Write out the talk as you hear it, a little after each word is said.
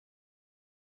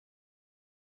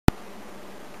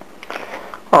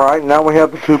Alright, now we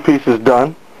have the two pieces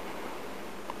done.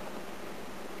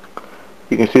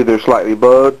 You can see they're slightly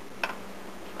bowed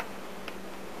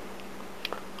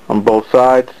on both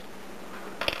sides.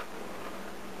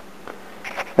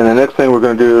 And the next thing we're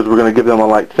going to do is we're going to give them a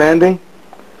light sanding.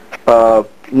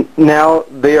 Now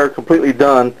they are completely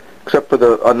done, except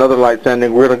for another light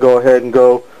sanding. We're going to go ahead and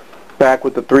go back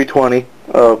with the 320.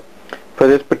 For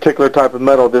this particular type of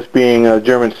metal, this being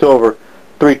German silver,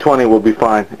 320 will be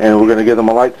fine. And we're going to give them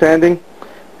a light sanding,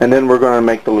 and then we're going to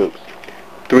make the loops.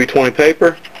 320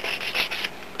 paper.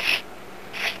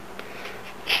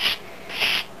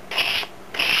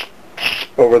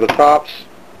 Over the tops.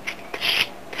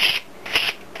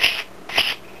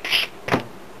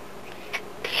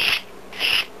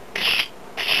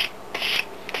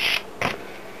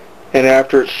 And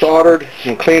after it's soldered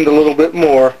and cleaned a little bit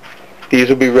more, these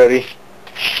will be ready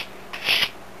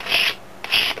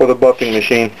for the buffing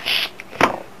machine.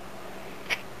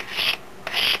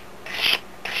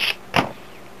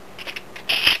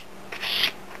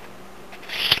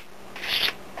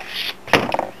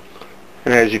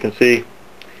 And as you can see,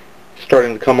 it's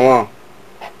starting to come along.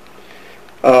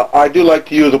 I do like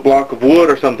to use a block of wood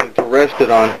or something to rest it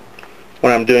on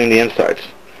when I'm doing the insides,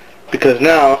 because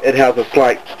now it has a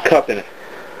slight cup in it.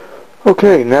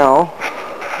 Okay, now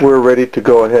we're ready to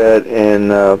go ahead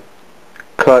and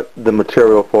cut the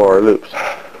material for our loops.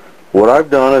 What I've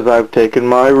done is I've taken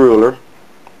my ruler,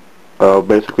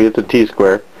 basically it's a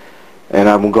T-square, and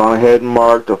I've gone ahead and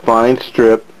marked a fine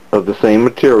strip of the same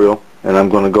material, and I'm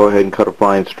going to go ahead and cut a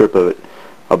fine strip of it,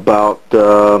 about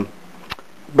a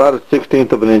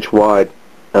 1/16 of an inch wide,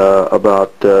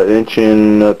 about 1 inch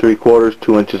and 3/4,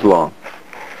 2 inches long.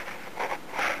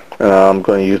 I'm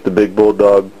going to use the big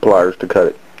bulldog pliers to cut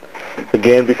it.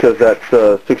 Again, because that's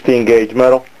 16 gauge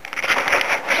metal.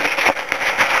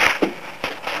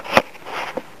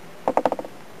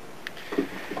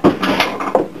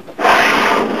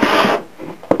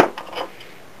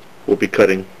 We'll be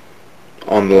cutting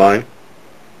on the line.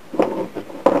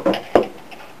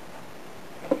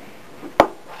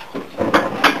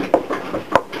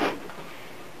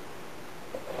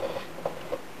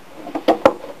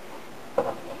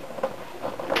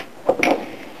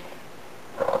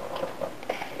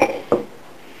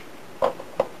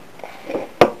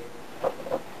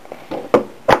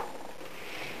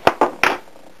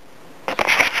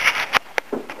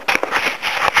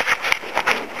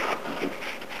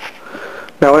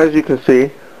 Now, as you can see,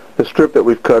 the strip that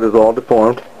we've cut is all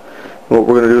deformed. What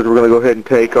we're going to do is we're going to go ahead and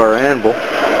take our anvil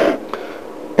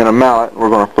and a mallet, and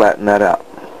we're going to flatten that out.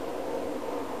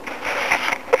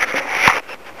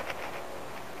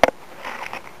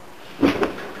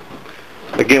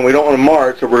 Again, we don't want to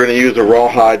mark, so we're going to use a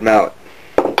rawhide mallet.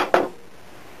 I'm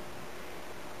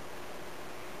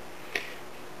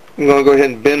going to go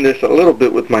ahead and bend this a little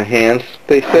bit with my hands.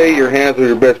 They say your hands are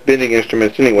your best bending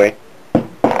instruments anyway.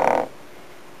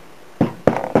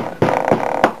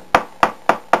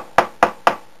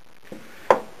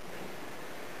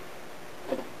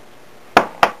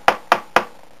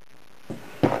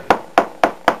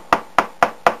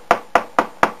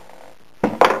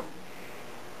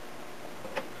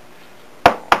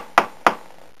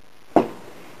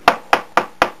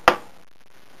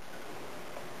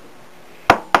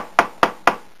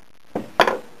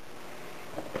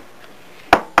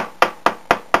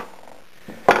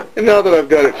 And now that I've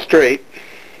got it straight,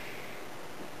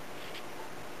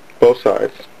 both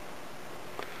sides,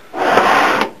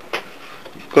 I'm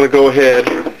going to go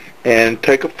ahead and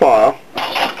take a file,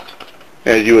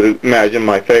 as you would imagine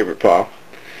my favorite file,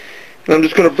 and I'm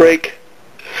just going to break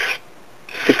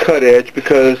the cut edge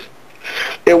because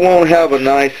it won't have a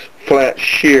nice flat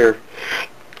shear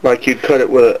like you'd cut it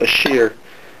with a shear.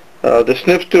 The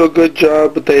snips do a good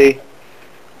job, but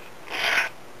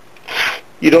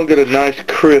you don't get a nice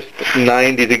crisp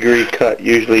 90-degree cut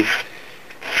usually.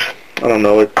 I don't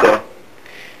know, you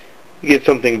get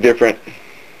something different.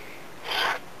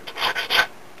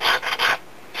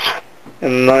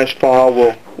 And a nice file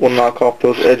will knock off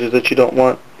those edges that you don't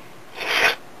want.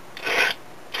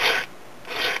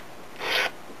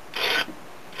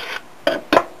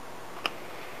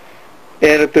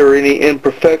 And if there are any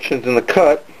imperfections in the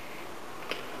cut,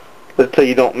 let's say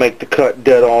you don't make the cut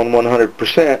dead on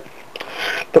 100%,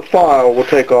 the file will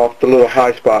take off the little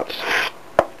high spots,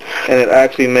 and it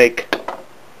actually make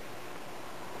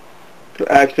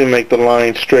the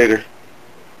line straighter.